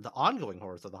 or the ongoing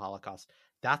horrors of the Holocaust.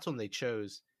 That's when they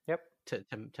chose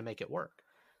to make it work.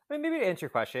 I mean, maybe to answer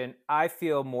your question, I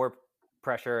feel more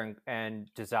pressure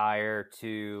and desire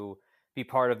to be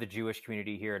part of the Jewish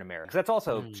community here in America, because that's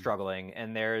also struggling,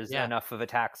 and there's enough of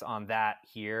attacks on that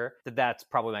here that's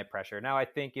probably my pressure. Now, I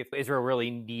think if Israel really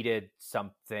needed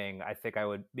something, I think I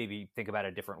would maybe think about it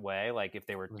a different way. Like if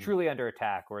they were truly under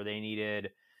attack, or they needed,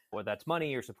 whether that's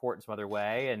money or support in some other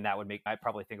way, and that would I'd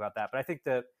probably think about that. But I think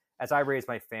that as I raise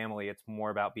my family, it's more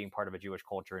about being part of a Jewish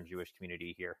culture and Jewish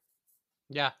community here.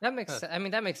 Yeah, that makes sense. I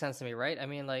mean, that makes sense to me, right? I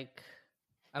mean, like,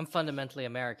 I'm fundamentally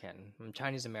American. I'm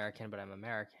Chinese American, but I'm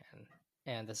American.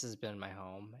 And this has been my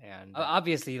home. And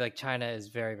obviously, like, China is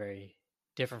very, very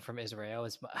different from Israel.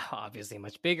 It's obviously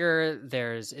much bigger.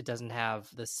 It doesn't have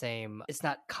the same, it's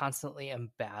not constantly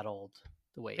embattled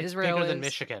the way Israel is. Bigger than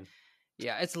Michigan.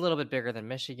 Yeah, it's a little bit bigger than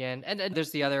Michigan. And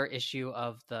there's the other issue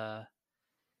of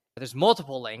there's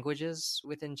multiple languages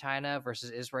within China versus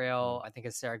Israel. I think,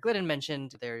 as Sarah Glidden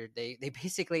mentioned, they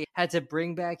basically had to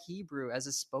bring back Hebrew as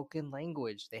a spoken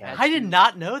language. I did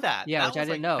not know that. Yeah, which I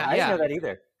didn't know. I didn't know that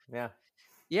either. Yeah.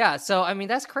 Yeah, so I mean,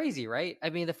 that's crazy, right? I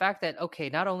mean, the fact that, okay,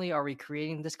 not only are we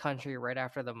creating this country right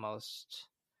after the most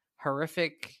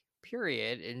horrific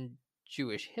period in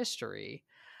Jewish history,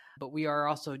 but we are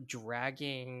also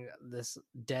dragging this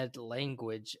dead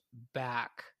language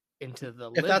back into the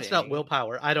living. If that's not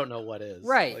willpower, I don't know what is.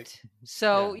 Right. Like,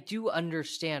 so do you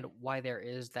understand why there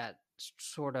is that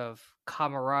sort of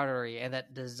camaraderie and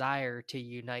that desire to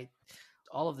unite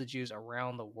all of the Jews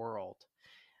around the world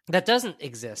that doesn't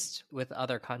exist with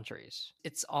other countries?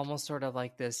 It's almost sort of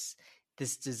like this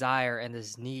desire and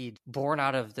this need born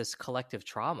out of this collective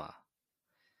trauma.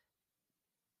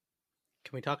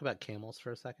 Can we talk about camels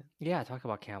for a second? Yeah, talk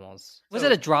about camels. Was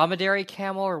it a dromedary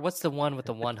camel, or what's the one with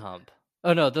the one hump?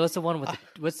 Oh no, what's the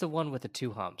one with the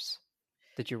two humps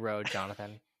that you rode,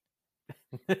 Jonathan?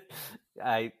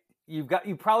 You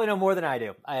probably know more than I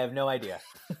do. I have no idea.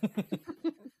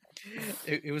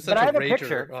 It was such But I a have a rager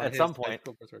picture on at his some high point.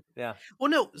 school birthright. Yeah. Well,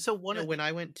 no. So when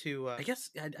I went to, I guess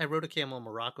I rode a camel in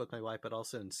Morocco with my wife, but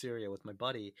also in Syria with my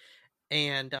buddy.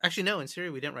 And actually, no, in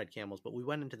Syria we didn't ride camels, but we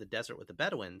went into the desert with the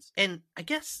Bedouins. And I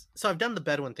guess so. I've done the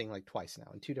Bedouin thing like twice now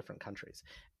in 2 different countries,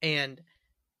 and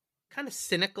kind of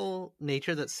cynical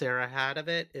nature that Sarah had of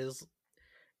it is,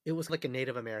 it was like a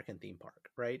Native American theme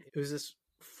park, right? It was this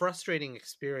frustrating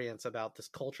experience about this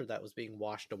culture that was being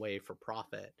washed away for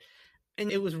profit, and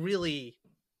it was really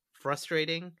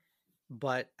frustrating.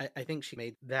 But I think she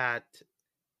made that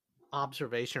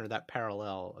observation or that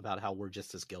parallel about how we're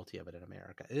just as guilty of it in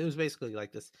America. It was basically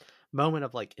like this moment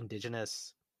of like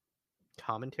indigenous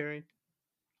commentary,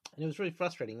 and it was really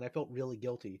frustrating, and I felt really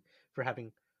guilty for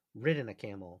having ridden a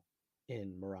camel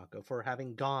in Morocco, for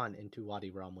having gone into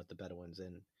Wadi Rum with the Bedouins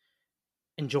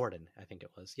in Jordan, I think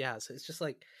it was. Yeah, so it's just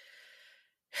like,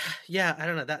 yeah, I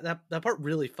don't know, that part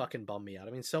really fucking bummed me out.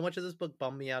 I mean, so much of this book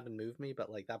bummed me out and moved me, but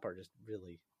like that part just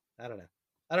really, I don't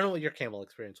know what your camel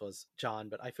experience was, John,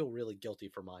 but I feel really guilty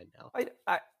for mine now.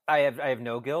 I have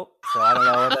no guilt, so I don't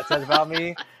know what that says about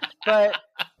me. But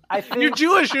I think You're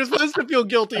Jewish. You're supposed to feel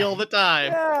guilty all the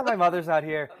time. Yeah, my mother's not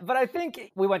here. But I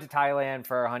think we went to Thailand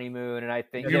for our honeymoon, and I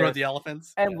think You rode the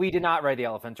elephants? And we did not ride the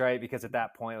elephants, right? Because at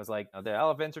that point it was like, oh, the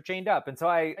elephants are chained up. And so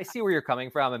I see where you're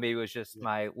coming from, and maybe it was just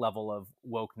my level of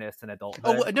wokeness and adulthood.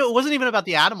 Oh, no, it wasn't even about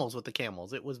the animals with the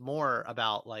camels. It was more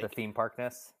about like The theme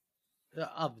parkness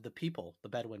of the people, the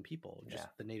Bedouin people, just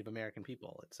the Native American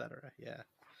people, etc. Yeah.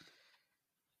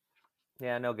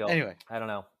 Yeah, no guilt. Anyway, I don't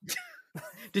know.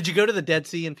 Did you go to the Dead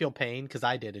Sea and feel pain? Because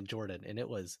I did in Jordan, and it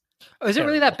was. Oh, is it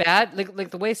really that bad?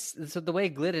 Like the way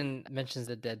Glidden mentions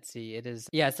the Dead Sea, it is.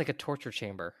 Yeah, it's like a torture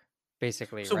chamber,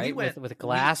 basically, So we right? went- with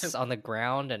glass on the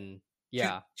ground, and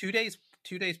yeah. Two days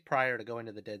prior to going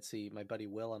to the Dead Sea, my buddy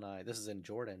Will and I, this is in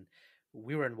Jordan,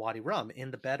 we were in Wadi Rum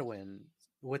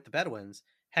with the Bedouins,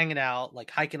 hanging out,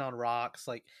 like hiking on rocks,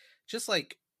 like just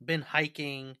like been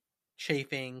hiking,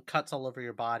 chafing, cuts all over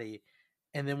your body.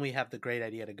 And then we have the great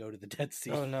idea to go to the Dead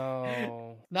Sea. Oh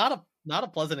no. Not a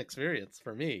pleasant experience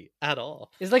for me at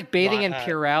all. It's like bathing in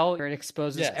Purell, where it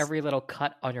exposes yes. every little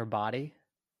cut on your body.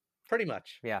 Pretty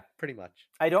much. Yeah. Pretty much.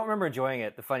 I don't remember enjoying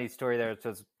it. The funny story there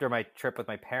was during my trip with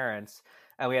my parents,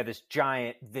 and we had this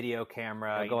giant video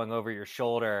camera going over your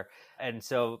shoulder. And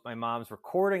so my mom's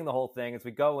recording the whole thing. As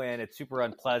we go in, it's super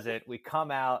unpleasant. We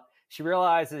come out. She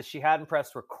realizes she hadn't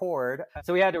pressed record,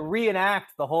 so we had to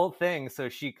reenact the whole thing so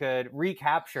she could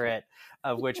recapture it,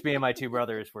 of which me and my 2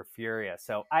 brothers were furious.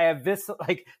 So I have this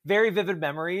like very vivid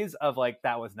memories of like,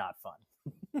 that was not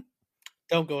fun.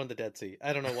 Don't go in the Dead Sea.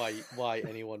 I don't know why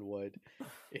anyone would.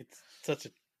 It's such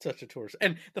a tourist.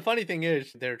 And the funny thing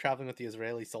is, they're traveling with the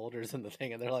Israeli soldiers and the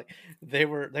thing, and they're like, they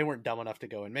weren't dumb enough to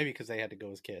go in, maybe because they had to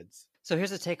go as kids. So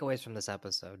here's the takeaways from this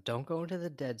episode. Don't go into the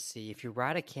Dead Sea. If you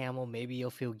ride a camel, maybe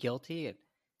you'll feel guilty, and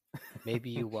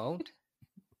maybe you won't.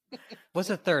 What's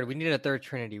the third? We need a third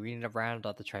trinity. We need to round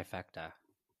out the trifecta.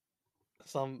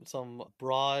 Some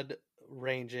broad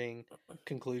ranging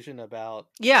conclusion about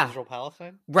Yeah. Israel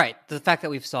Palestine. Right. The fact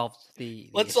that we've solved the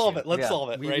Let's issue. solve it. Let's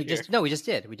solve it. We right just here. no, we just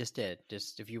did. We just did.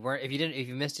 Just if you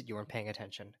missed it, you weren't paying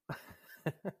attention.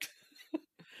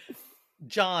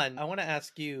 John, I want to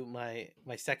ask you my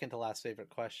second to last favorite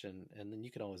question, and then you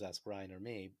can always ask Ryan or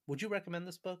me. Would you recommend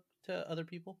this book to other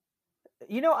people?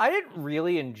 You know, I didn't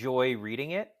really enjoy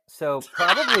reading it, so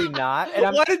probably not.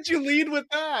 And Why did you lead with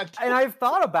that? And I've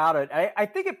thought about it. I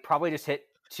think it probably just hit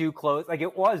too close. Like,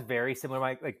 it was very similar,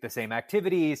 like the same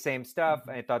activities, same stuff.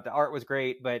 I thought the art was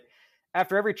great, but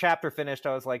after every chapter finished,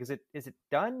 I was like, is it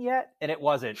done yet? And it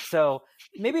wasn't. So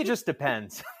maybe it just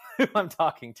depends who I'm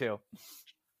talking to.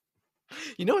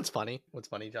 You know what's funny?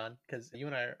 John? Because you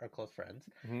and I are close friends.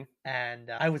 Mm-hmm. And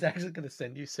I was actually going to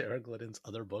send you Sarah Glidden's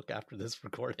other book after this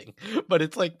recording, but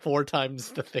it's like 4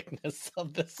 times the thickness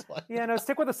of this one. Yeah, no,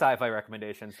 stick with the sci-fi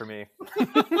recommendations for me.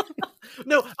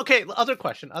 No, okay, other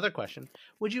question.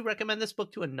 Would you recommend this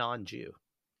book to a non-Jew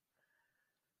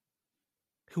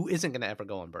who isn't going to ever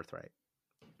go on Birthright?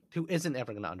 Who isn't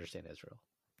ever going to understand Israel?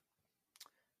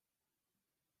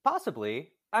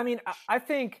 Possibly. I mean, I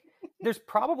think there's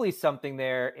probably something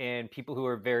there in people who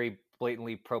are very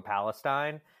blatantly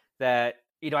pro-Palestine that,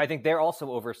 you know, I think they're also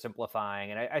oversimplifying.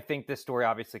 And I think this story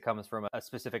obviously comes from a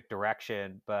specific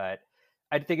direction, but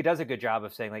I think it does a good job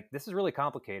of saying, like, this is really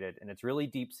complicated and it's really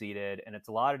deep-seated and it's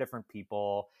a lot of different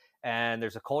people and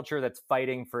there's a culture that's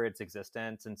fighting for its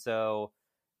existence. And so,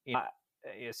 you know,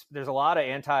 there's a lot of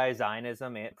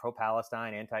anti-Zionism,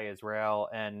 pro-Palestine, anti-Israel,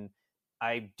 and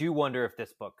I do wonder if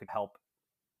this book could help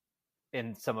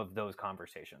in some of those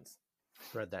conversations.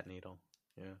 Thread that needle.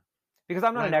 Yeah. Because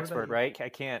I'm not Ryan, an what about expert, you? right? I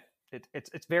can't.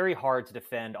 It's very hard to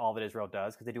defend all that Israel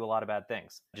does because they do a lot of bad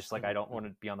things. Just like I don't want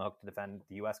to be on the hook to defend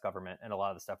the U.S. government and a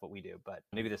lot of the stuff what we do. But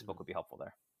maybe this book would be helpful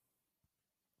there.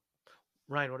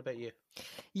 Ryan, what about you?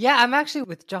 Yeah, I'm actually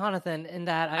with Jonathan in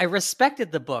that I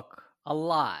respected the book a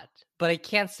lot, but I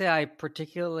can't say I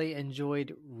particularly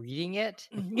enjoyed reading it.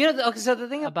 Okay, so the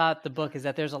thing about the book is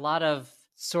that there's a lot of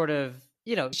sort of,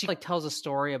 she like tells a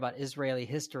story about Israeli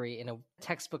history in a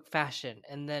textbook fashion,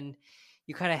 and then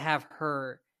you kind of have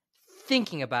her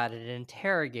thinking about it and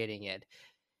interrogating it,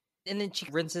 and then she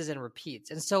rinses and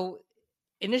repeats. And so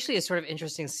initially it's sort of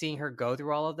interesting seeing her go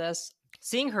through all of this,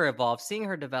 seeing her evolve, seeing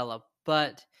her develop.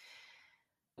 But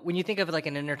when you think of it like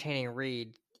an entertaining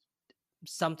read,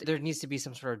 there needs to be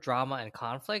some sort of drama and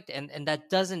conflict, and that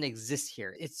doesn't exist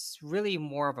here. It's really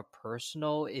more of a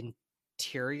personal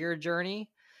interior journey,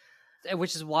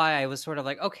 which is why I was sort of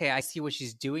like, okay, I see what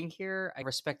she's doing here. I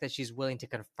respect that she's willing to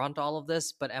confront all of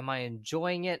this, but am I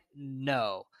enjoying it?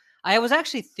 No. I was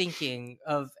actually thinking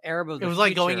of Arab of the It was Future.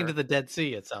 like going into the Dead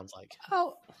Sea, it sounds like.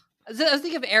 Oh, I was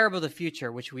thinking of Arab of the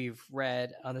Future, which we've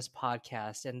read on this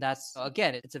podcast. And that's,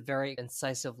 again, it's a very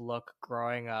incisive look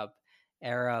growing up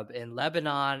Arab in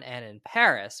Lebanon and in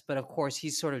Paris. But of course,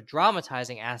 he's sort of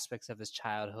dramatizing aspects of his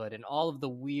childhood and all of the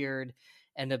weird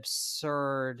and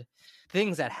absurd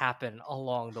things that happen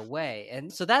along the way.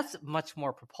 And so that's much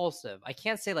more propulsive. I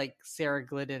can't say like Sarah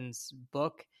Glidden's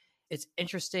book. It's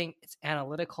interesting, it's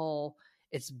analytical,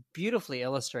 it's beautifully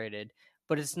illustrated,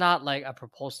 but it's not like a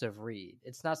propulsive read.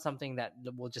 It's not something that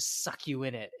will just suck you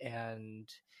in it. And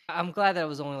I'm glad that it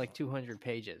was only like 200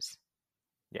 pages.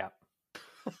 Yeah.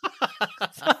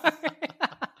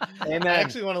 And I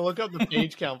actually want to look up the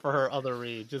page count for her other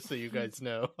read, just so you guys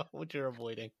know what you're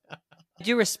avoiding. I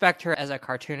do respect her as a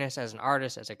cartoonist, as an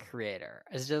artist, as a creator.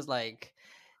 It's just like,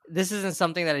 this isn't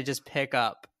something that I just pick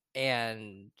up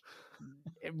and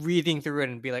reading through it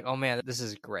and be like, oh man, this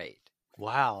is great.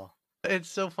 Wow. It's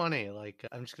so funny. Like,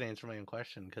 I'm just going to answer my own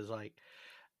question because, like,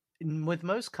 with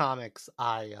most comics,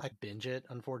 I binge it,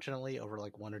 unfortunately, over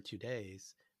like 1 or 2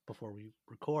 days before we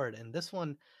record. And this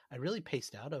one, I really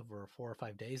paced out over 4 or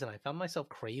 5 days, and I found myself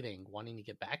craving, wanting to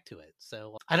get back to it.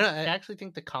 So I actually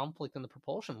think the conflict and the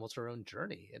propulsion was her own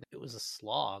journey. And it was a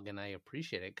slog, and I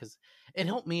appreciate it because it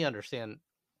helped me understand.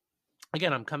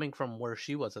 Again, I'm coming from where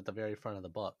she was at the very front of the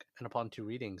book. And upon 2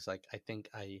 readings, like, I think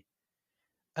I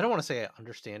don't want to say I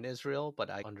understand Israel, but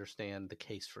I understand the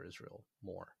case for Israel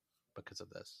more because of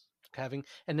this.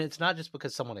 And it's not just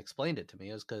because someone explained it to me,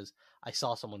 it was because I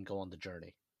saw someone go on the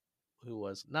journey who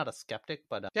was not a skeptic,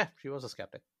 but yeah, she was a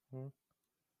skeptic.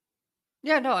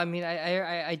 Yeah, no, I mean,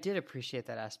 I did appreciate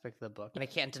that aspect of the book, and I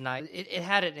can't deny it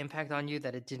had an impact on you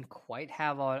that it didn't quite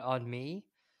have on me.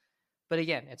 But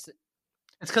again, it's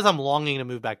because I'm longing to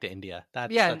move back to India.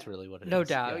 That's really what it is. No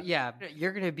doubt. Yeah.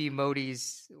 You're going to be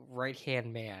Modi's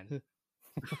right-hand man.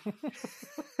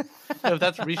 No,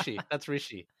 that's Rishi. That's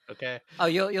Rishi. Okay. Oh,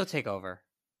 you'll take over,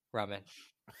 Raman.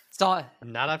 It's all,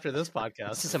 not after this podcast.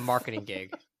 This is a marketing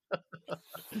gig.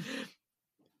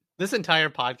 This entire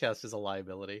podcast is a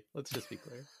liability. Let's just be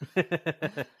clear.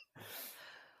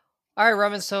 All right,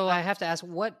 Raman. So I have to ask,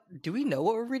 do we know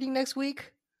what we're reading next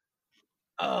week?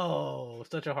 Oh,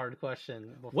 such a hard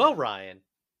question. Well, Ryan,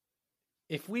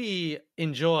 if we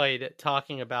enjoyed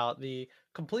talking about the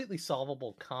completely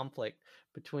solvable conflict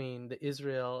between the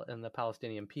Israel and the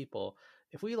Palestinian people,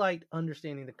 if we liked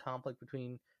understanding the conflict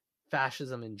between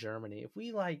fascism in Germany, if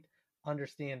we liked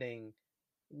understanding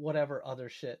whatever other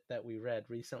shit that we read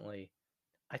recently,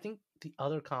 I think the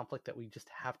other conflict that we just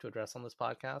have to address on this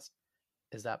podcast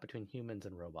is that between humans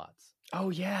and robots. Oh,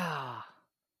 yeah.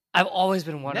 I've always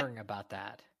been wondering about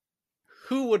that.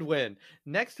 Who would win?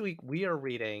 Next week, we are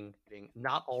reading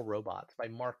Not All Robots by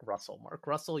Mark Russell. Mark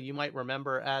Russell, you might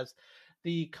remember as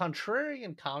the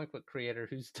contrarian comic book creator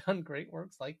who's done great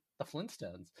works like The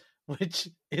Flintstones, which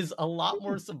is a lot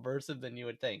more subversive than you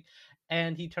would think.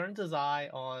 And he turns his eye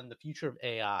on the future of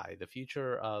AI, the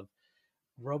future of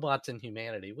robots and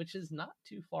humanity, which is not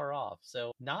too far off.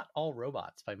 So Not All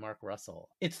Robots by Mark Russell.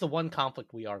 It's the one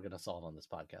conflict we are going to solve on this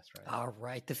podcast, right? All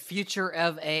right. The future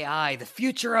of AI, the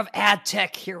future of ad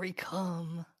tech. Here we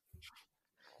come.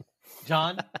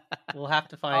 John, we'll have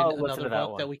to find another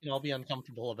book that we can all be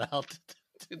uncomfortable about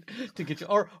to get you,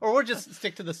 or we'll just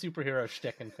stick to the superhero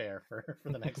shtick and fare for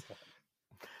the next one.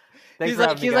 Thanks for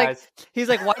having me, guys. He's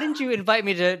like, why didn't you invite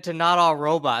me to Not All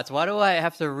Robots? Why do I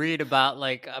have to read about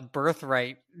like a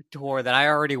Birthright tour that I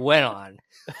already went on?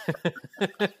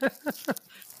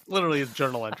 Literally, his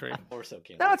journal entry. Or so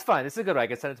can't. No, it's fine. This is a good one. I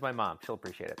can send it to my mom. She'll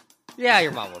appreciate it. Yeah,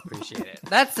 your mom will appreciate it.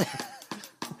 That's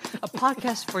A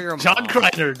podcast for your John mom.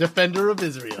 Kreiner, Defender of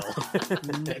Israel.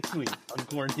 Next week on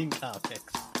Quarantine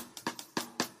Comics.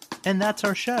 And that's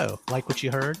our show. Like what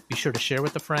you heard? Be sure to share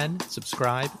with a friend,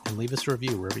 subscribe, and leave us a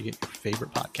review wherever you get your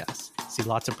favorite podcasts. See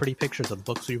lots of pretty pictures of the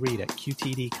books we read at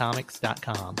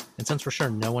qtdcomics.com. And since we're sure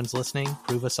no one's listening,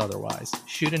 prove us otherwise.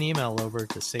 Shoot an email over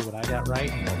to say what I got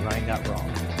right and what Ryan got wrong.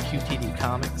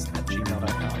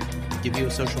 qtdcomics@gmail.com. Give you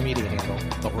a social media handle,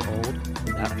 but we're old,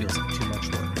 and that feels like too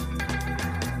much work.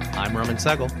 I'm Roman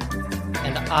Segel.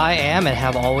 And I am and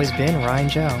have always been Ryan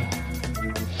Joe.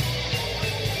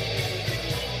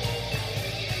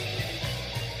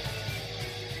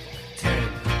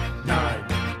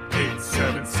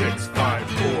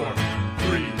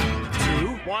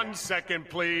 One second,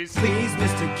 please. Please,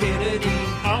 Mr. Kennedy.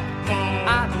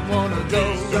 I don't wanna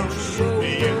go. Don't shoot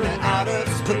me in the outer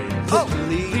space.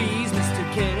 Please, Mr.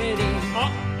 Kennedy. I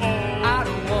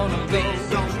don't wanna go.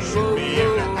 Don't shoot me in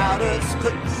the outer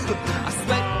space. I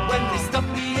sweat when they stuff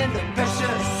me in the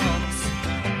pressure suits.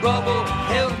 Rubble,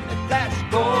 helmet,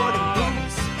 dashboard, and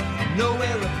boots.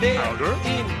 Nowhere up there Outer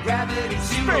in gravity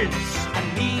zero. space. I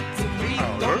need to breathe,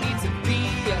 Outer don't need to be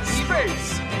a hero. space.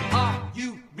 Are you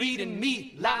reading me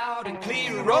loud and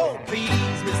clear? Oh,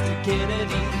 please, Mr.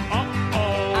 Kennedy. I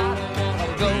don't wanna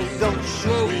go. Don't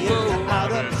shoot me in the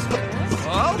outer space.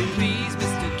 Oh, please,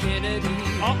 Mr. Kennedy.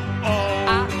 I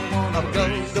don't wanna go.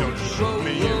 Don't shoot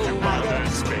me in the outer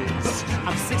space.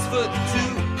 I'm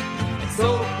 6'2", and so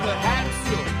perhaps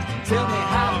you'll tell me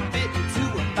how to fit into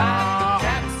a 5-foot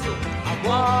capsule. I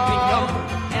won't be known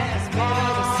as man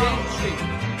of the century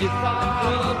if I'm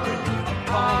covered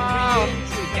upon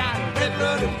re-entry. Got a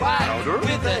red-blooded wife Outer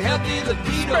with a healthy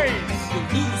libido. space. You'll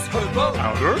lose her vote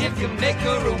Outer if you make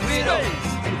her a widow.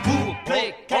 And who will play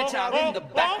catch out in the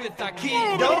back with our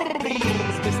kid? Don't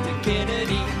please, Mr.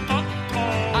 Kennedy. I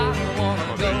don't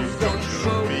wanna go. Don't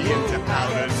show me into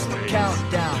outer space.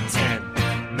 Countdown. 10,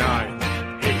 9,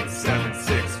 8, 7,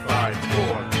 6, 5,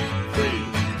 4, 3,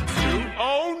 2.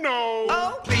 Oh no!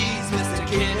 Oh, please, Mr.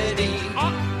 Kennedy. I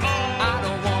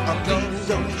don't wanna go.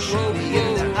 Don't shoot me in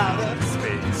the outer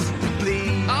space.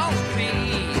 Please, Oh,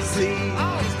 please. please, Oh,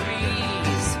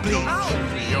 please. please Oh, shoot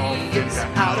me off in the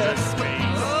outer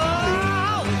space. Oh,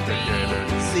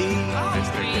 please. See, Oh,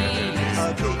 Mr. Kennedy. please.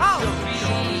 Please Oh, don't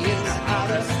shoot me in the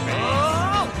outer space. Oh,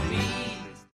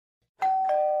 please.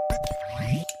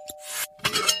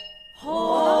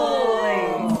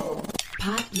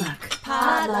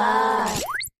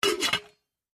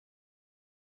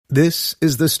 This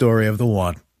is the story of the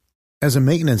one. As a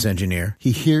maintenance engineer,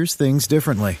 he hears things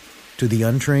differently. To the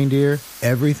untrained ear,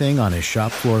 everything on his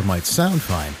shop floor might sound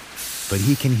fine, but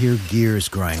he can hear gears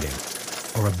grinding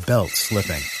or a belt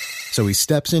slipping. So he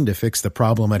steps in to fix the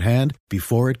problem at hand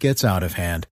before it gets out of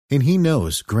hand. And he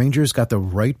knows Grainger's got the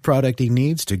right product he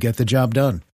needs to get the job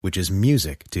done, which is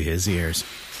music to his ears.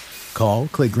 Call,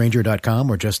 click Grainger.com,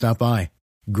 or just stop by.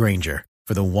 Grainger,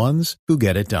 for the ones who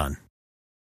get it done.